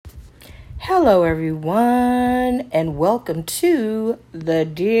Hello, everyone, and welcome to the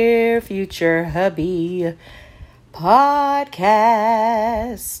Dear Future Hubby podcast.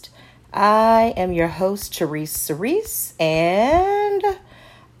 I am your host, Therese Cerise, and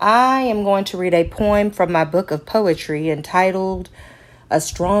I am going to read a poem from my book of poetry entitled A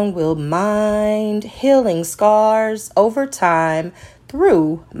Strong-Willed Mind, Healing Scars Over Time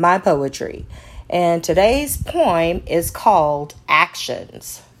Through My Poetry. And today's poem is called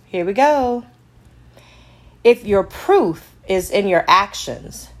Actions. Here we go. If your proof is in your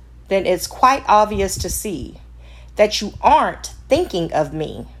actions, then it's quite obvious to see that you aren't thinking of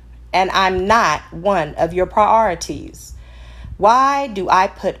me and I'm not one of your priorities. Why do I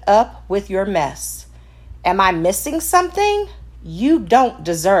put up with your mess? Am I missing something? You don't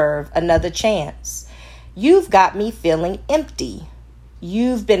deserve another chance. You've got me feeling empty.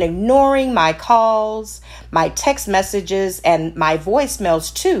 You've been ignoring my calls, my text messages, and my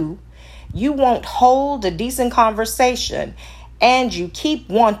voicemails too. You won't hold a decent conversation, and you keep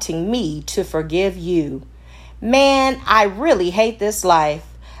wanting me to forgive you. Man, I really hate this life.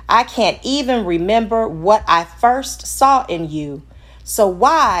 I can't even remember what I first saw in you. So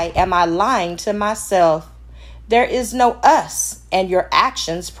why am I lying to myself? There is no us, and your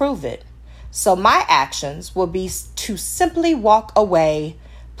actions prove it. So my actions will be to simply walk away.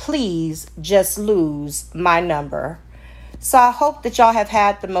 Please just lose my number. So I hope that y'all have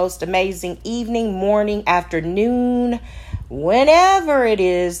had the most amazing evening, morning, afternoon, whenever it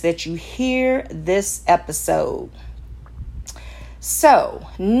is that you hear this episode. So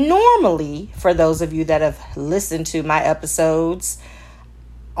normally, for those of you that have listened to my episodes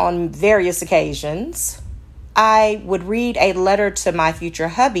on various occasions, I would read a letter to my future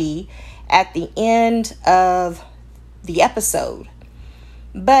hubby at the end of the episode.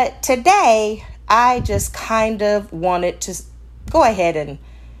 But today, I just kind of wanted to go ahead and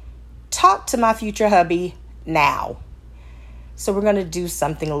talk to my future hubby now. So we're going to do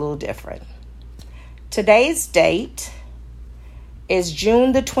something a little different. Today's date is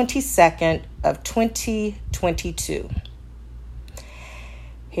June the 22nd of 2022.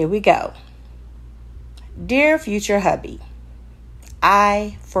 Here we go. Dear future hubby,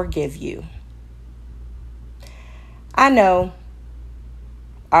 I forgive you. I know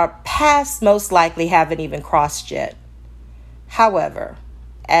our paths most likely haven't even crossed yet. However,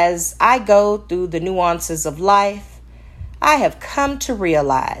 as I go through the nuances of life, I have come to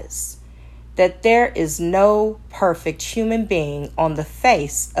realize that there is no perfect human being on the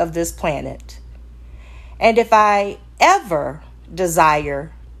face of this planet. And if I ever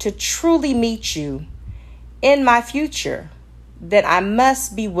desire to truly meet you in my future, then I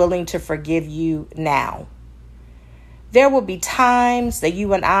must be willing to forgive you now. There will be times that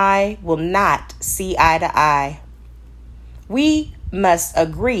you and I will not see eye to eye. We must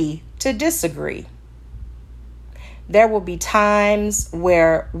agree to disagree. There will be times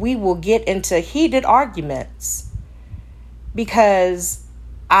where we will get into heated arguments because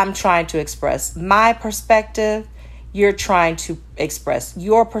I'm trying to express my perspective, you're trying to express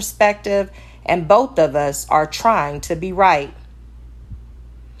your perspective, and both of us are trying to be right.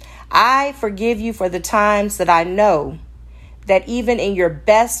 I forgive you for the times that I know that even in your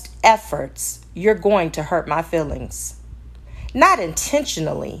best efforts, you're going to hurt my feelings. Not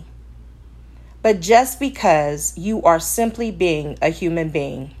intentionally, but just because you are simply being a human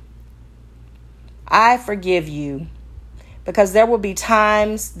being. I forgive you because there will be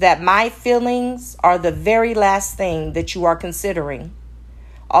times that my feelings are the very last thing that you are considering,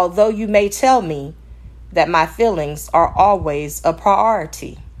 although you may tell me that my feelings are always a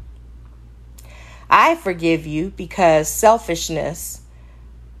priority. I forgive you because selfishness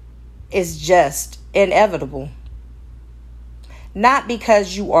is just inevitable. Not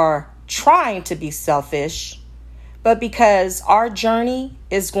because you are trying to be selfish, but because our journey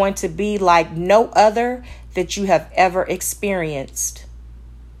is going to be like no other that you have ever experienced.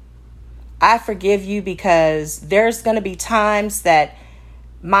 I forgive you because there's going to be times that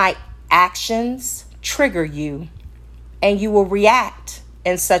my actions trigger you and you will react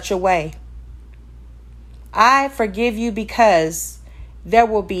in such a way. I forgive you because there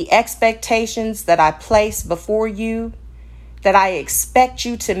will be expectations that I place before you that I expect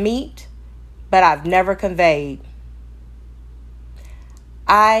you to meet, but I've never conveyed.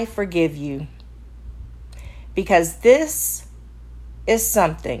 I forgive you because this is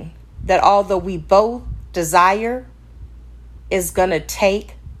something that although we both desire, is going to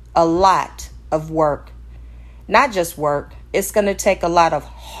take a lot of work. Not just work, it's going to take a lot of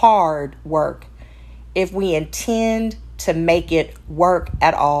hard work if we intend to make it work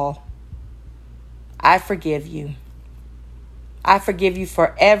at all. I forgive you. I forgive you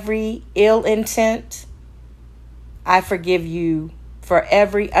for every ill intent. I forgive you for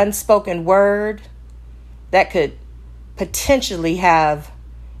every unspoken word that could potentially have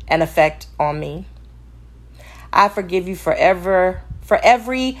an effect on me. I forgive you for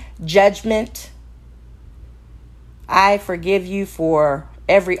every judgment. I forgive you for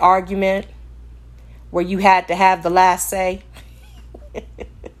every argument where you had to have the last say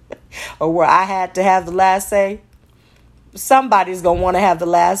or where I had to have the last say. Somebody's going to want to have the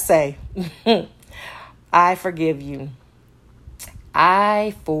last say. I forgive you.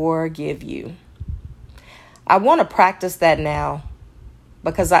 I forgive you. I want to practice that now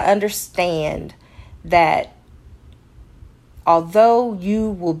because I understand that although you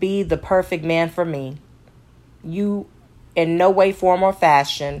will be the perfect man for me, you in no way, form, or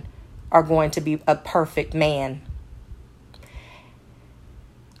fashion are going to be a perfect man.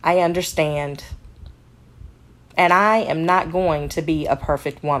 I understand. And I am not going to be a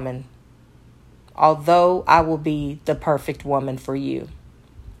perfect woman, although I will be the perfect woman for you.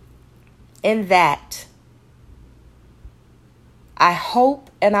 In that, I hope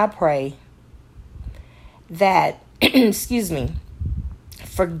and I pray that,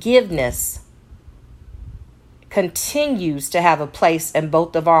 forgiveness continues to have a place in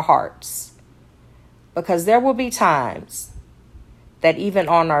both of our hearts. Because there will be times that even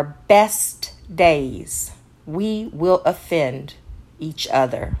on our best days, we will offend each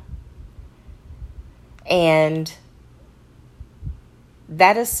other. And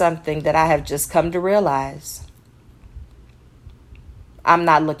that is something that I have just come to realize. I'm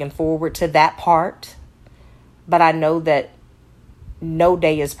not looking forward to that part, but I know that no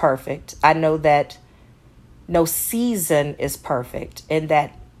day is perfect. I know that no season is perfect, and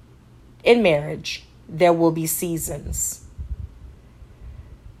that in marriage, there will be seasons.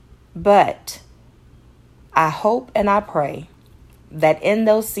 But I hope and I pray that in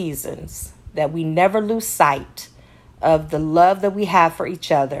those seasons that we never lose sight of the love that we have for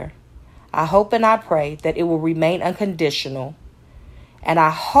each other. I hope and I pray that it will remain unconditional. And I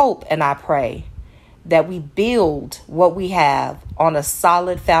hope and I pray that we build what we have on a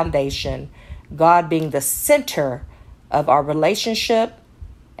solid foundation, God being the center of our relationship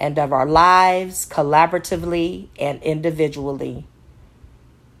and of our lives collaboratively and individually.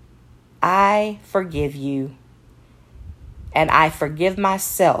 I forgive you, and I forgive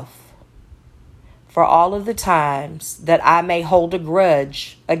myself for all of the times that I may hold a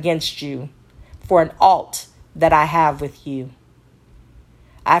grudge against you for an alt that I have with you.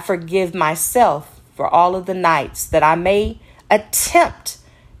 I forgive myself for all of the nights that I may attempt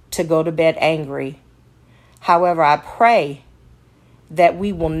to go to bed angry. However, I pray that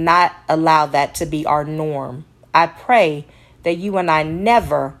we will not allow that to be our norm. I pray that you and I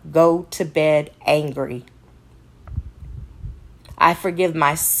never go to bed angry. I forgive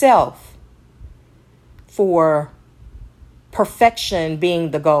myself for perfection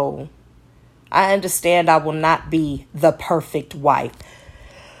being the goal. I understand I will not be the perfect wife.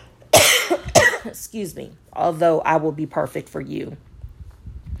 Excuse me. Although I will be perfect for you.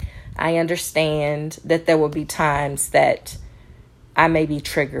 I understand that there will be times that I may be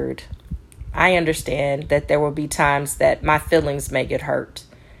triggered. I understand that there will be times that my feelings may get hurt.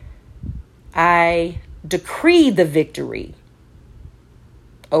 I decree the victory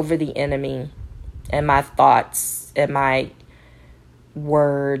over the enemy and my thoughts and my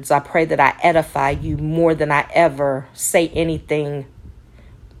words. I pray that I edify you more than I ever say anything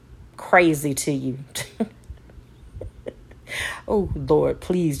crazy to you. Oh, Lord,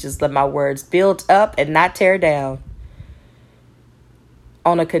 please just let my words build up and not tear down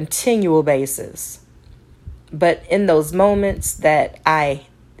on a continual basis. But in those moments that I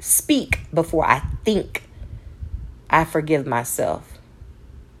speak before I think, I forgive myself.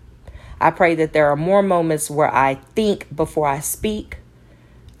 I pray that there are more moments where I think before I speak.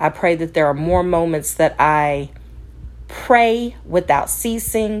 I pray that there are more moments that I pray without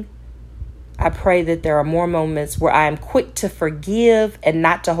ceasing. I pray that there are more moments where I am quick to forgive and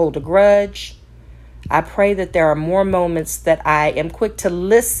not to hold a grudge. I pray that there are more moments that I am quick to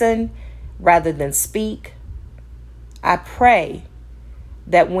listen rather than speak. I pray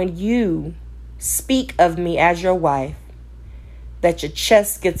that when you speak of me as your wife, that your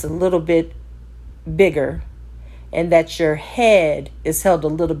chest gets a little bit bigger and that your head is held a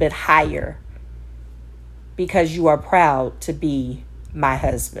little bit higher because you are proud to be my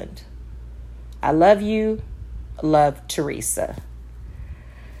husband. I love you. Love, Teresa.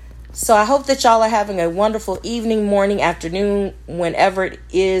 So I hope that y'all are having a wonderful evening, morning, afternoon, whenever it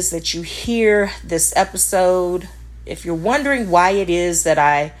is that you hear this episode. If you're wondering why it is that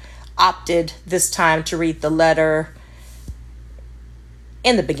I opted this time to read the letter,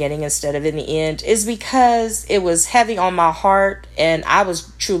 in the beginning instead of in the end is because it was heavy on my heart, and I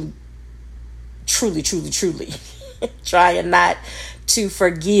was truly trying not to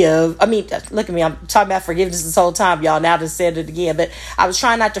forgive. I mean, look at me, I'm talking about forgiveness this whole time, y'all. Now I just said it again, but I was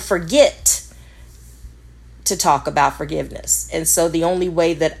trying not to forget to talk about forgiveness. And so the only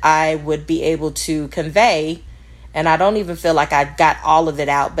way that I would be able to convey, and I don't even feel like I got all of it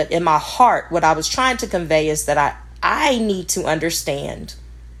out, but in my heart, what I was trying to convey is that I need to understand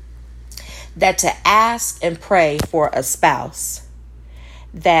that to ask and pray for a spouse,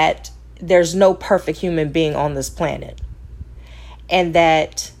 that there's no perfect human being on this planet, and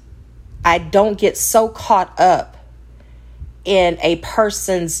that I don't get so caught up in a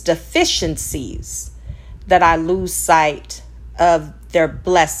person's deficiencies that I lose sight of their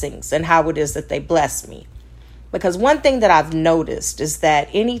blessings and how it is that they bless me. Because one thing that I've noticed is that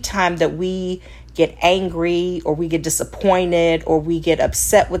anytime that we get angry or we get disappointed or we get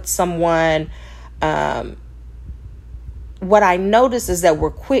upset with someone, what I notice is that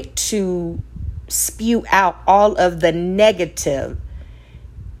we're quick to spew out all of the negative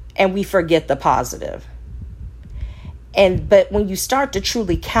and we forget the positive. But when you start to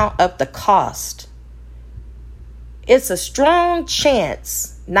truly count up the cost, it's a strong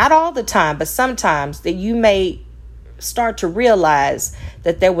chance, not all the time, but sometimes, that you may start to realize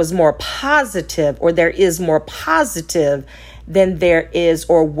that there was more positive, or there is more positive than there is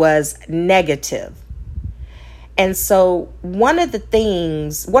or was negative. And so one of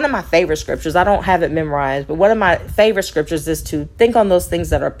my favorite scriptures, I don't have it memorized, but one of my favorite scriptures is to think on those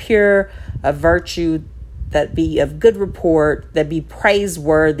things that are pure, of virtue, that be of good report, that be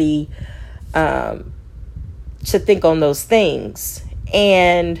praiseworthy, to think on those things.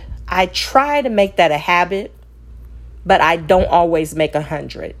 And I try to make that a habit, but I don't always make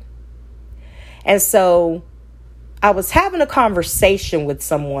 100. And so I was having a conversation with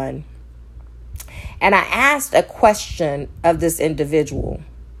someone, and I asked a question of this individual.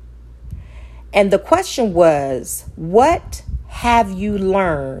 And the question was, what have you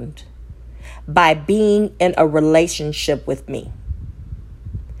learned by being in a relationship with me?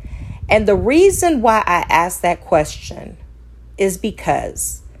 And the reason why I asked that question is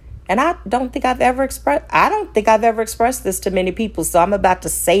because, and I don't think I've ever expressed this to many people, so I'm about to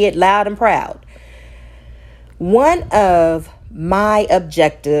say it loud and proud. One of my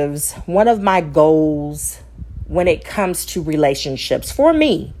objectives, one of my goals when it comes to relationships for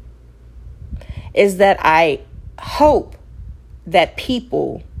me is that I hope that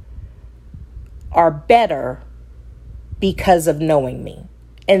people are better because of knowing me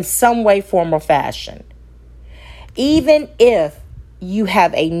in some way, form, or fashion. Even if you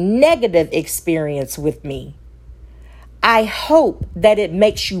have a negative experience with me, I hope that it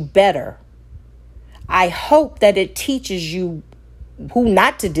makes you better. I hope that it teaches you who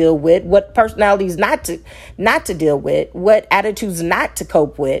not to deal with, what personalities not to deal with, what attitudes not to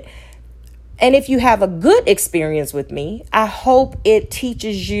cope with. And if you have a good experience with me, I hope it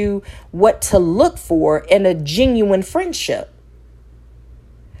teaches you what to look for in a genuine friendship.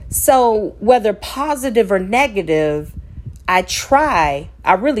 So whether positive or negative, I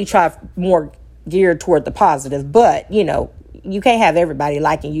really try more geared toward the positive, but you can't have everybody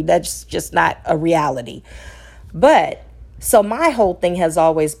liking you. That's just not a reality. But so my whole thing has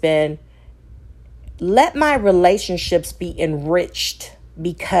always been, let my relationships be enriched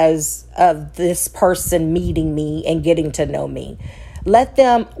because of this person meeting me and getting to know me. Let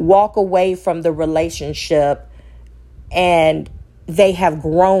them walk away from the relationship and they have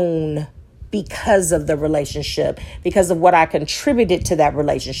grown because of the relationship, because of what I contributed to that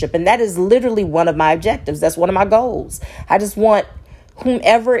relationship. And that is literally one of my objectives. That's one of my goals. I just want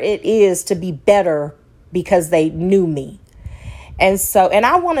whomever it is to be better because they knew me. And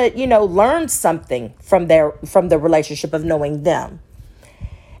I want to, learn something from the relationship of knowing them.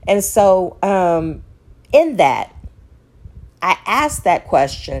 And so in that, I asked that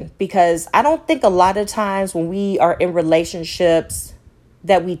question because I don't think a lot of times when we are in relationships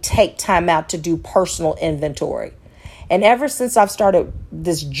that we take time out to do personal inventory. And ever since I've started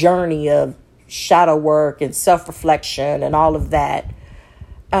this journey of shadow work and self-reflection and all of that,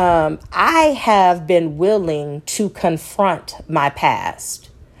 I have been willing to confront my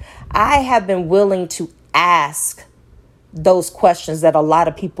past. I have been willing to ask those questions that a lot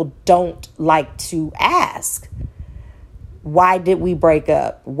of people don't like to ask. Why did we break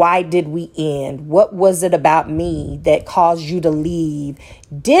up? Why did we end? What was it about me that caused you to leave?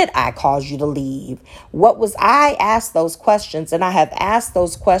 Did I cause you to leave? I asked those questions, and I have asked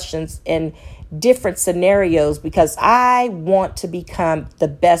those questions in different scenarios because I want to become the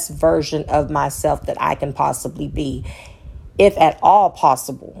best version of myself that I can possibly be. if at all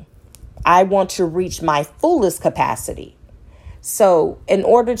possible. I want to reach my fullest capacity. So in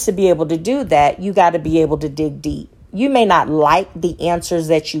order to be able to do that, you got to be able to dig deep. You may not like the answers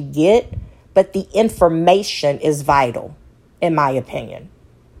that you get, but the information is vital, in my opinion.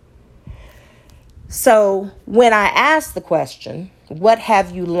 So when I asked the question, what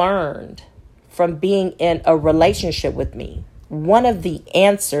have you learned from being in a relationship with me? One of the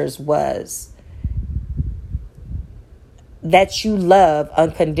answers was that you love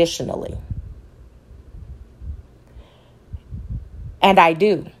unconditionally. And I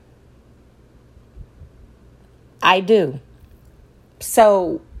do. I do.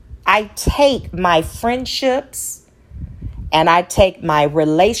 So I take my friendships and I take my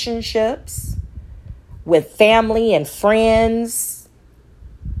relationships with family and friends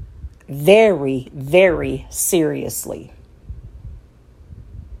very, very seriously.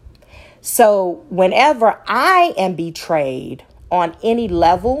 So whenever I am betrayed on any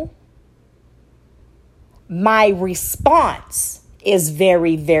level, my response is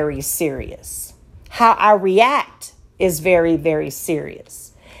very, very serious. How I react is very, very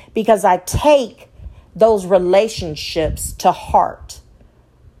serious because I take those relationships to heart.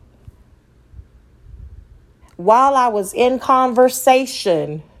 While I was in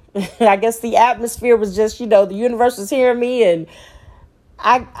conversation, I guess the atmosphere was just, the universe was hearing me, and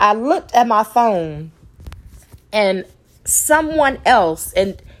I looked at my phone and someone else,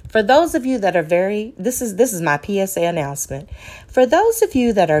 and for those of you that are this is my PSA announcement. For those of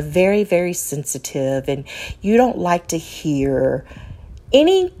you that are very, very sensitive and you don't like to hear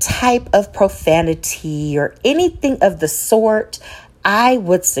any type of profanity or anything of the sort, I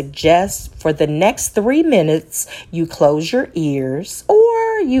would suggest for the next 3 minutes, you close your ears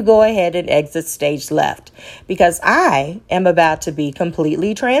or you go ahead and exit stage left, because I am about to be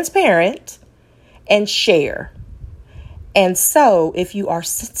completely transparent and share. And so if you are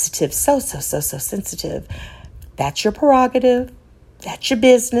sensitive, so sensitive, that's your prerogative. That's your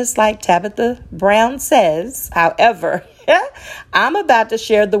business, like Tabitha Brown says. However, I'm about to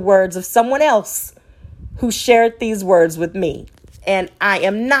share the words of someone else who shared these words with me. And I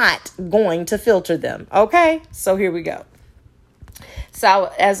am not going to filter them. Okay, so here we go.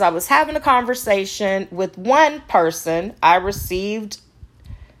 So as I was having a conversation with one person, I received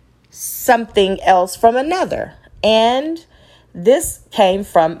something else from another. And this came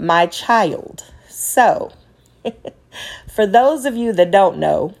from my child. So for those of you that don't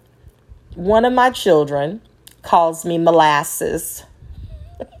know, one of my children calls me Molasses.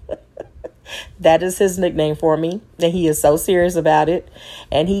 That is his nickname for me. And he is so serious about it.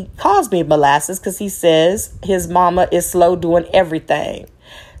 And he calls me Molasses because he says his mama is slow doing everything.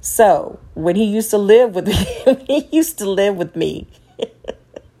 So when he used to live with me,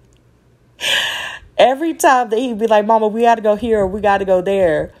 every time that he'd be like, Mama, we got to go here or we got to go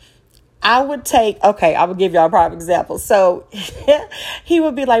there, I would give y'all a prime example. So he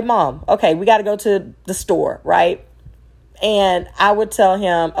would be like, Mom, okay, we got to go to the store, right? And I would tell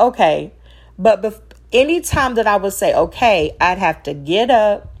him, okay. But any time that I would say, okay, I'd have to get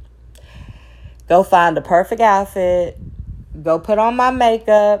up, go find the perfect outfit, go put on my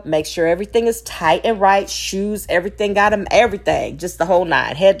makeup, make sure everything is tight and right, shoes, everything, just the whole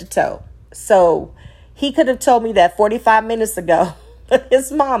nine, head to toe. So he could have told me that 45 minutes ago, but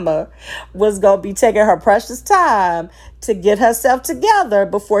his mama was going to be taking her precious time to get herself together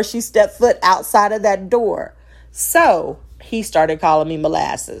before she stepped foot outside of that door. So he started calling me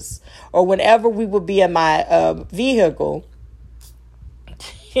Molasses. Or whenever we would be in my vehicle,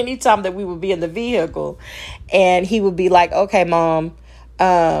 anytime that we would be in the vehicle, and he would be like, okay, Mom,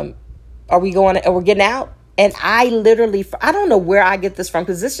 are we getting out? And I don't know where I get this from,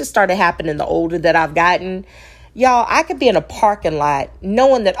 because this just started happening the older that I've gotten. Y'all, I could be in a parking lot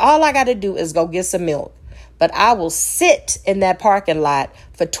knowing that all I got to do is go get some milk. But I will sit in that parking lot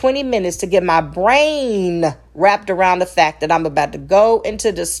for 20 minutes to get my brain wrapped around the fact that I'm about to go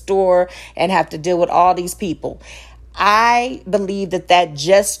into the store and have to deal with all these people. I believe that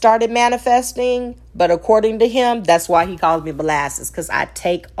just started manifesting, but according to him, that's why he calls me Molasses, because I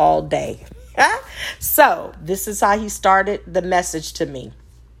take all day. So this is how he started the message to me.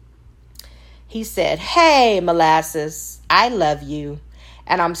 He said, "Hey, Molasses, I love you.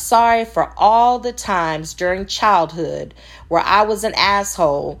 And I'm sorry for all the times during childhood where I was an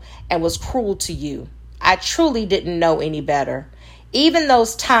asshole and was cruel to you. I truly didn't know any better. Even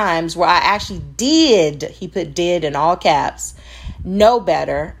those times where I actually did," he put did in all caps, "know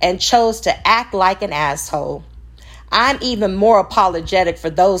better and chose to act like an asshole. I'm even more apologetic for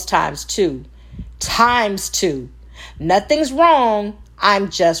those times too. Times two. Nothing's wrong. I'm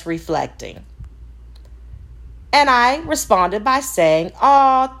just reflecting." And I responded by saying,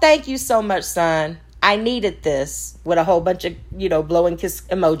 "Oh, thank you so much, son. I needed this," with a whole bunch of, blowing kiss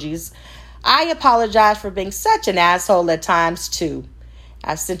emojis. I apologize for being such an asshole at times too.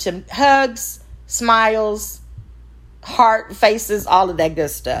 I sent him hugs, smiles, heart faces, all of that good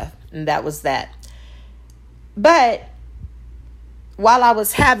stuff. And that was that. But while I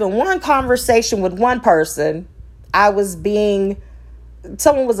was having one conversation with one person,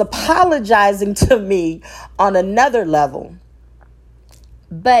 someone was apologizing to me on another level.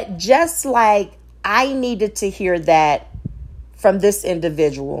 But just like I needed to hear that from this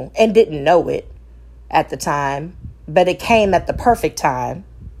individual and didn't know it at the time, but it came at the perfect time,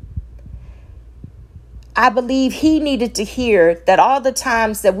 I believe he needed to hear that all the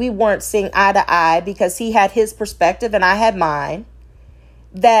times that we weren't seeing eye to eye because he had his perspective and I had mine,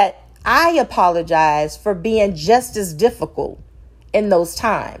 that I apologize for being just as difficult in those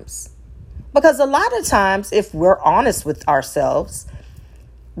times. Because a lot of times, if we're honest with ourselves,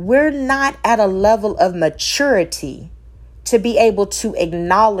 we're not at a level of maturity to be able to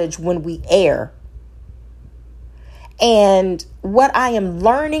acknowledge when we err. And what I am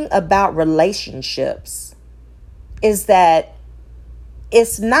learning about relationships is that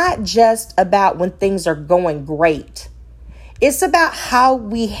it's not just about when things are going great. It's about how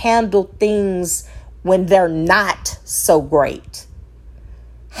we handle things when they're not so great.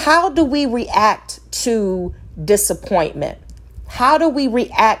 How do we react to disappointment? How do we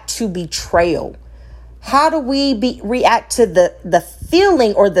react to betrayal? How do we react to the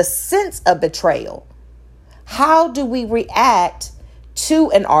feeling or the sense of betrayal? How do we react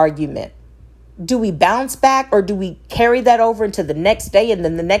to an argument? Do we bounce back or do we carry that over into the next day and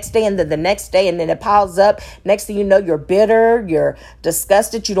then the next day and then the next day and then it piles up? Next thing you know, you're bitter, you're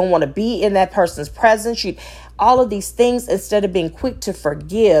disgusted, you don't want to be in that person's presence. All of these things, instead of being quick to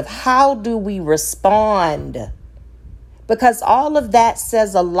forgive, how do we respond? Because all of that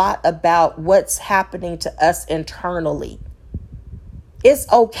says a lot about what's happening to us internally. It's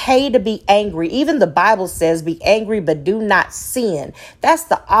okay to be angry. Even the Bible says be angry, but do not sin. That's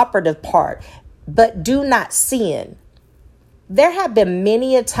the operative part. But do not sin. There have been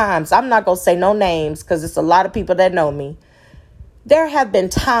many a times, I'm not going to say no names because it's a lot of people that know me. There have been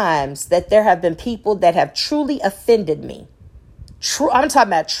times that there have been people that have truly offended me. I'm talking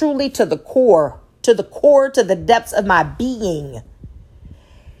about truly to the core, to the depths of my being.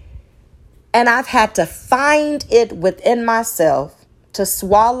 And I've had to find it within myself to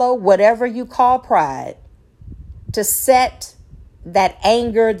swallow whatever you call pride, to set that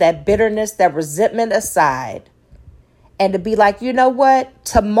anger, that bitterness, that resentment aside, and to be like, you know what?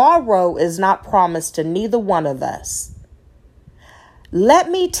 Tomorrow is not promised to neither one of us. Let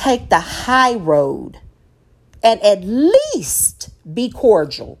me take the high road and at least be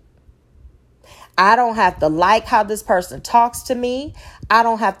cordial. I don't have to like how this person talks to me. I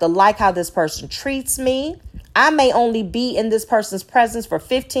don't have to like how this person treats me. I may only be in this person's presence for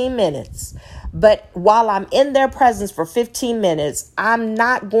 15 minutes. But while I'm in their presence for 15 minutes, I'm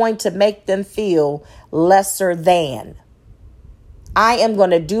not going to make them feel lesser than. I am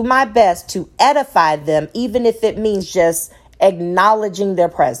going to do my best to edify them, even if it means just acknowledging their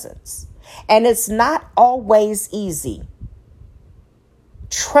presence. And it's not always easy.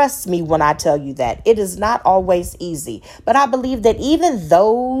 Trust me when I tell you that. It is not always easy. But I believe that even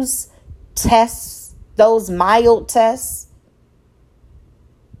those tests, those mild tests,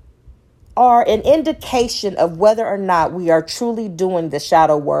 are an indication of whether or not we are truly doing the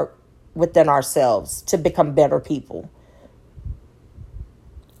shadow work within ourselves to become better people.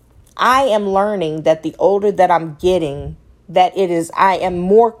 I am learning that the older that I'm getting, I am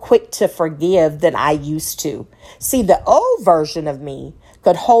more quick to forgive than I used to. See, the old version of me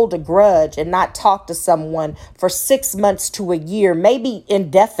could hold a grudge and not talk to someone for 6 months to a year, maybe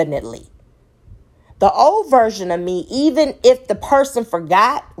indefinitely. The old version of me, even if the person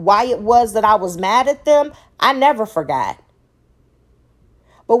forgot why it was that I was mad at them, I never forgot.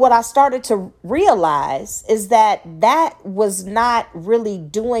 But what I started to realize is that was not really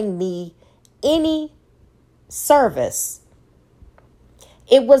doing me any service.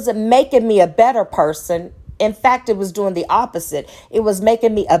 It wasn't making me a better person. In fact, it was doing the opposite. It was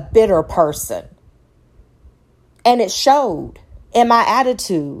making me a bitter person. And it showed in my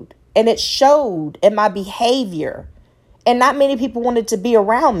attitude. And it showed in my behavior. And not many people wanted to be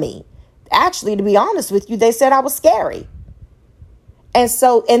around me. Actually, to be honest with you, they said I was scary. And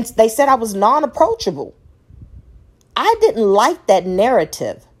they said I was non-approachable. I didn't like that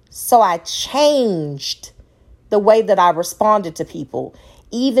narrative. So I changed the way that I responded to people,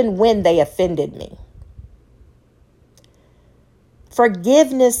 even when they offended me.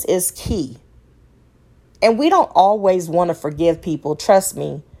 Forgiveness is key. And we don't always want to forgive people. Trust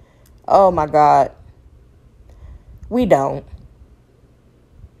me. Oh my God. We don't.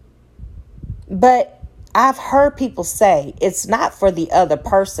 But I've heard people say it's not for the other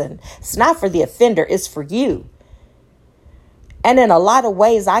person. It's not for the offender. It's for you. And in a lot of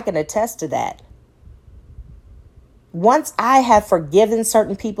ways, I can attest to that. Once I have forgiven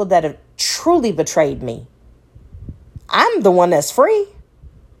certain people that have truly betrayed me, I'm the one that's free.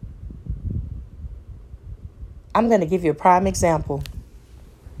 I'm going to give you a prime example.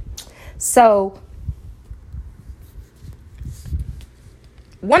 So,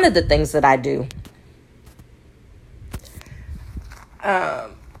 one of the things that I do,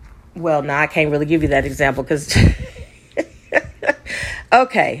 well, no, I can't really give you that example because,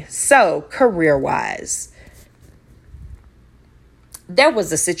 okay, so career-wise, there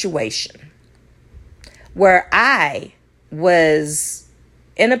was a situation where I was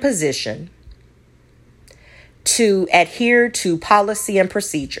in a position to adhere to policy and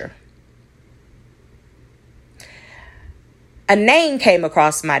procedure. A name came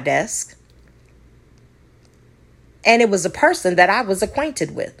across my desk, and it was a person that I was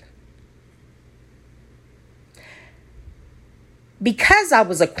acquainted with. Because I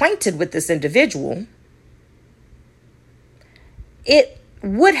was acquainted with this individual, it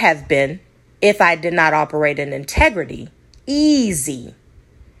would have been, if I did not operate in integrity, easy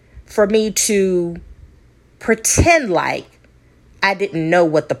for me to pretend like I didn't know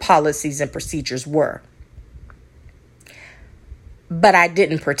what the policies and procedures were. But I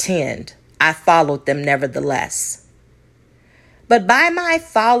didn't pretend. I followed them nevertheless. But by my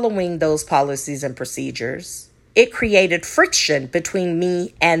following those policies and procedures, it created friction between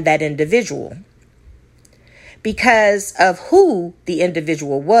me and that individual. Because of who the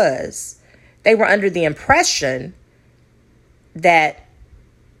individual was, they were under the impression that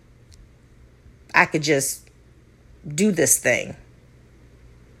I could just do this thing.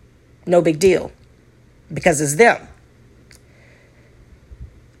 No big deal, because it's them.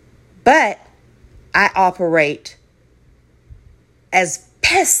 But I operate as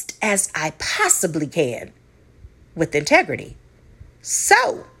best as I possibly can with integrity.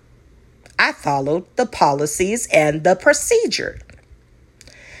 So I followed the policies and the procedure.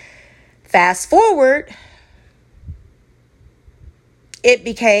 Fast forward, it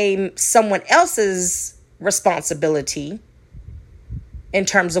became someone else's responsibility in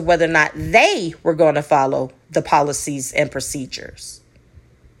terms of whether or not they were going to follow the policies and procedures.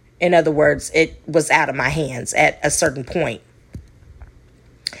 In other words, it was out of my hands at a certain point.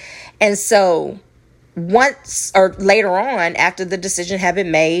 And so once or later on, after the decision had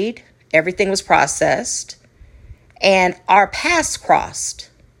been made, everything was processed and our paths crossed.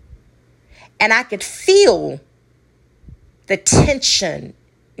 And I could feel the tension.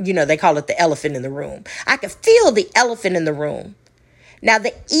 You know, they call it the elephant in the room. I could feel the elephant in the room. Now,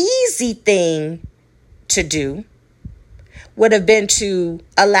 the easy thing to do would have been to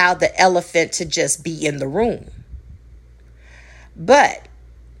allow the elephant to just be in the room. But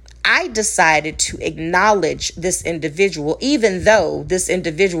I decided to acknowledge this individual, even though this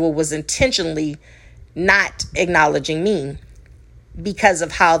individual was intentionally not acknowledging me because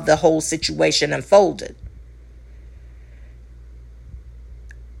of how the whole situation unfolded.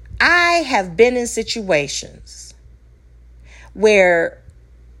 I have been in situations where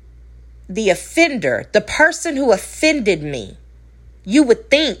the offender, the person who offended me, you would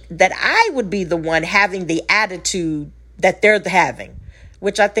think that I would be the one having the attitude that they're having,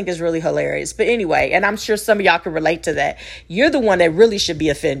 which I think is really hilarious. But anyway, and I'm sure some of y'all can relate to that. You're the one that really should be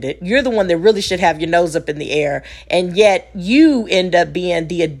offended. You're the one that really should have your nose up in the air. And yet you end up being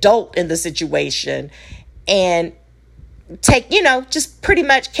the adult in the situation and just pretty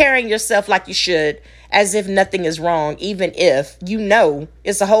much carrying yourself like you should, as if nothing is wrong, even if you know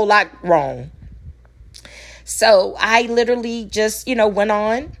it's a whole lot wrong. So I literally just, went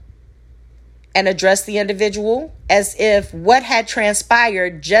on and addressed the individual as if what had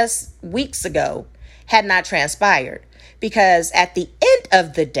transpired just weeks ago had not transpired. Because at the end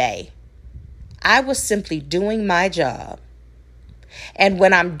of the day, I was simply doing my job. And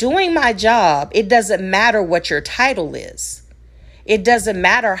when I'm doing my job, it doesn't matter what your title is. It doesn't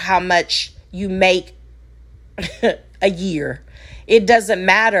matter how much you make a year. It doesn't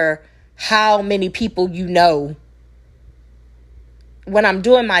matter how many people you know. When I'm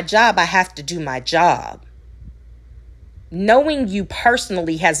doing my job, I have to do my job. Knowing you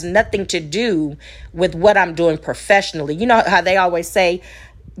personally has nothing to do with what I'm doing professionally. You know how they always say,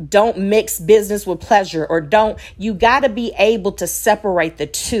 don't mix business with pleasure, or you got to be able to separate the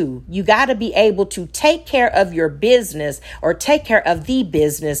two. You got to be able to take care of your business or take care of the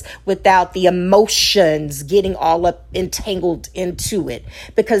business without the emotions getting all up entangled into it.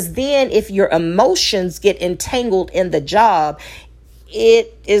 Because then if your emotions get entangled in the job,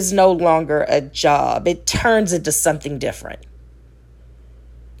 it is no longer a job. It turns into something different.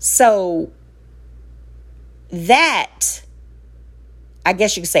 So that, I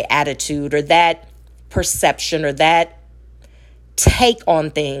guess you could say, attitude, or that perception, or that take on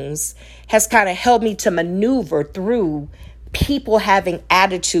things has kind of helped me to maneuver through people having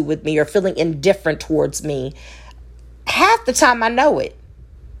attitude with me or feeling indifferent towards me. Half the time I know it,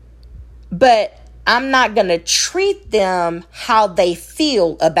 but I'm not going to treat them how they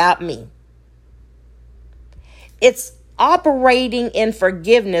feel about me. It's operating in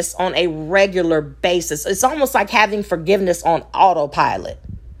forgiveness on a regular basis. It's almost like having forgiveness on autopilot.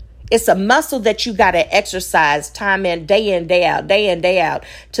 It's a muscle that you got to exercise time in, day out,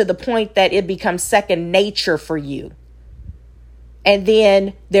 to the point that it becomes second nature for you. And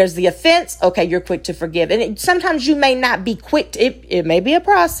then there's the offense. Okay, you're quick to forgive. And sometimes you may not be quick. It may be a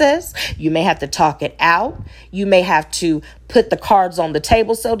process. You may have to talk it out. You may have to put the cards on the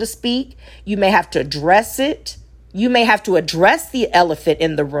table, so to speak. You may have to address it. You may have to address the elephant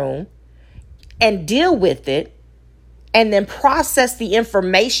in the room and deal with it, and then process the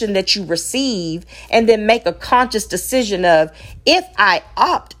information that you receive, and then make a conscious decision of, if I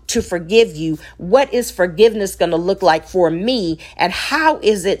opt to forgive you, what is forgiveness going to look like for me? And how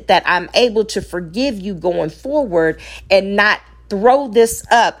is it that I'm able to forgive you going forward and not throw this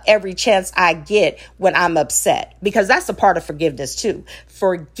up every chance I get when I'm upset? Because that's a part of forgiveness too.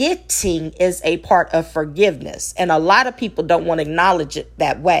 Forgetting is a part of forgiveness. And a lot of people don't want to acknowledge it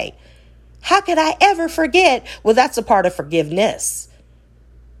that way. How could I ever forget? Well, that's a part of forgiveness.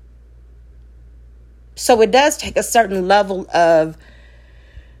 So it does take a certain level of,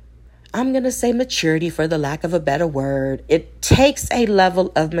 I'm going to say maturity for the lack of a better word. It takes a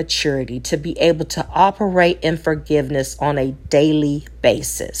level of maturity to be able to operate in forgiveness on a daily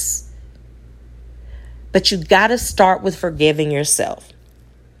basis. But you got to start with forgiving yourself.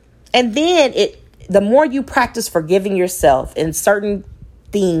 And then the more you practice forgiving yourself in certain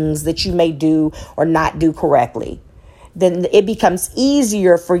things that you may do or not do correctly, then it becomes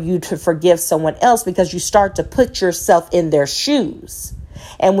easier for you to forgive someone else, because you start to put yourself in their shoes.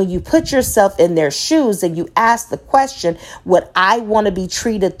 And when you put yourself in their shoes and you ask the question, would I want to be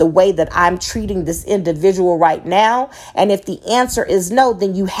treated the way that I'm treating this individual right now? And if the answer is no,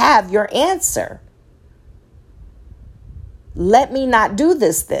 then you have your answer. Let me not do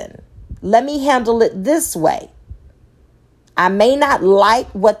this then. Let me handle it this way. I may not like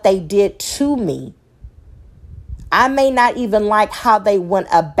what they did to me. I may not even like how they went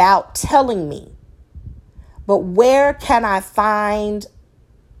about telling me. But where can I find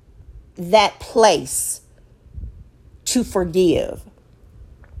that place to forgive?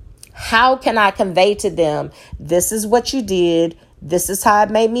 How can I convey to them, this is what you did, this is how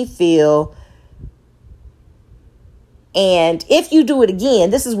it made me feel, and if you do it again,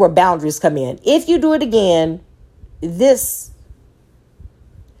 this is where boundaries come in. If you do it again,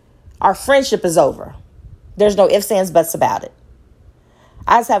 our friendship is over. There's no ifs, ands, buts about it.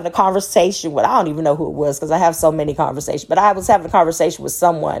 I was having a conversation with, I don't even know who it was because I have so many conversations, but I was having a conversation with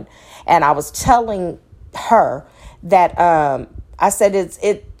someone, and I was telling her that I said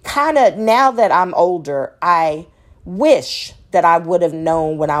it kind of, now that I'm older, I wish that I would have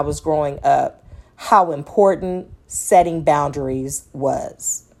known when I was growing up how important setting boundaries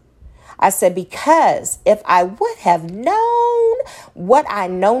was. I said, because if I would have known what I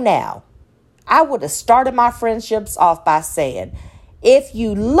know now, I would have started my friendships off by saying, if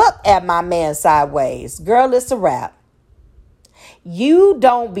you look at my man sideways, girl, it's a wrap. We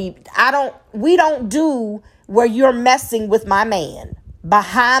don't do where you're messing with my man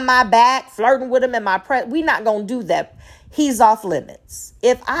behind my back, flirting with him in my presence. We're not going to do that. He's off limits.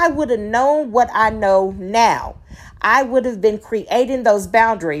 If I would have known what I know now, I would have been creating those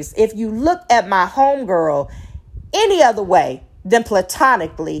boundaries. If you look at my homegirl any other way than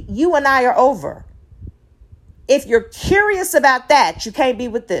platonically, you and I are over. If you're curious about that, you can't be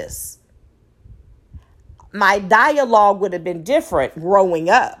with this. My dialogue would have been different growing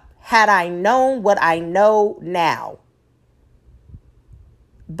up had I known what I know now.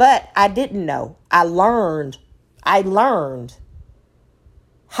 But I didn't know. I learned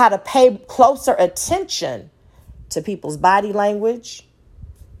how to pay closer attention to people's body language,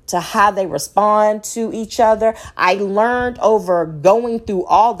 to how they respond to each other. I learned over going through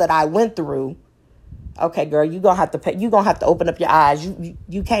all that I went through Okay, girl, you're going to have to open up your eyes.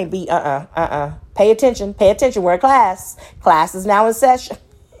 You can't be, Pay attention. We're in class. Class is now in session.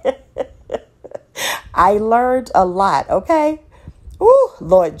 I learned a lot, okay? Ooh,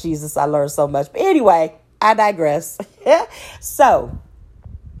 Lord Jesus, I learned so much. But anyway, I digress. So,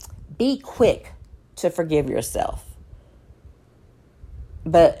 be quick to forgive yourself.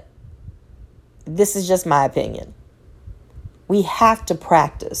 But this is just my opinion. We have to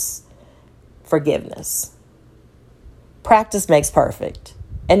practice forgiveness. Practice makes perfect.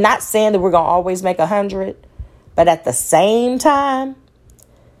 And not saying that we're going to always make 100, but at the same time,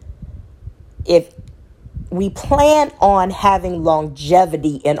 if we plan on having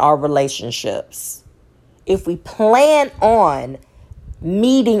longevity in our relationships, if we plan on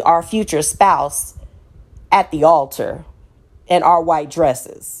meeting our future spouse at the altar in our white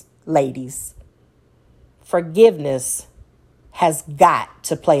dresses, ladies, forgiveness has got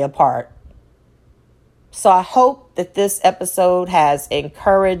to play a part. So I hope that this episode has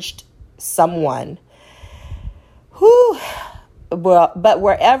encouraged someone. Well, but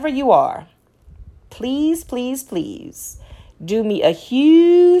wherever you are, please, please, please do me a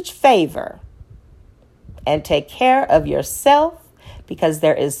huge favor and take care of yourself, because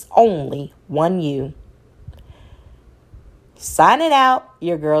there is only one you. Signing out,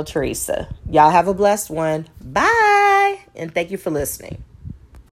 your girl Teresa. Y'all have a blessed one. Bye. And thank you for listening.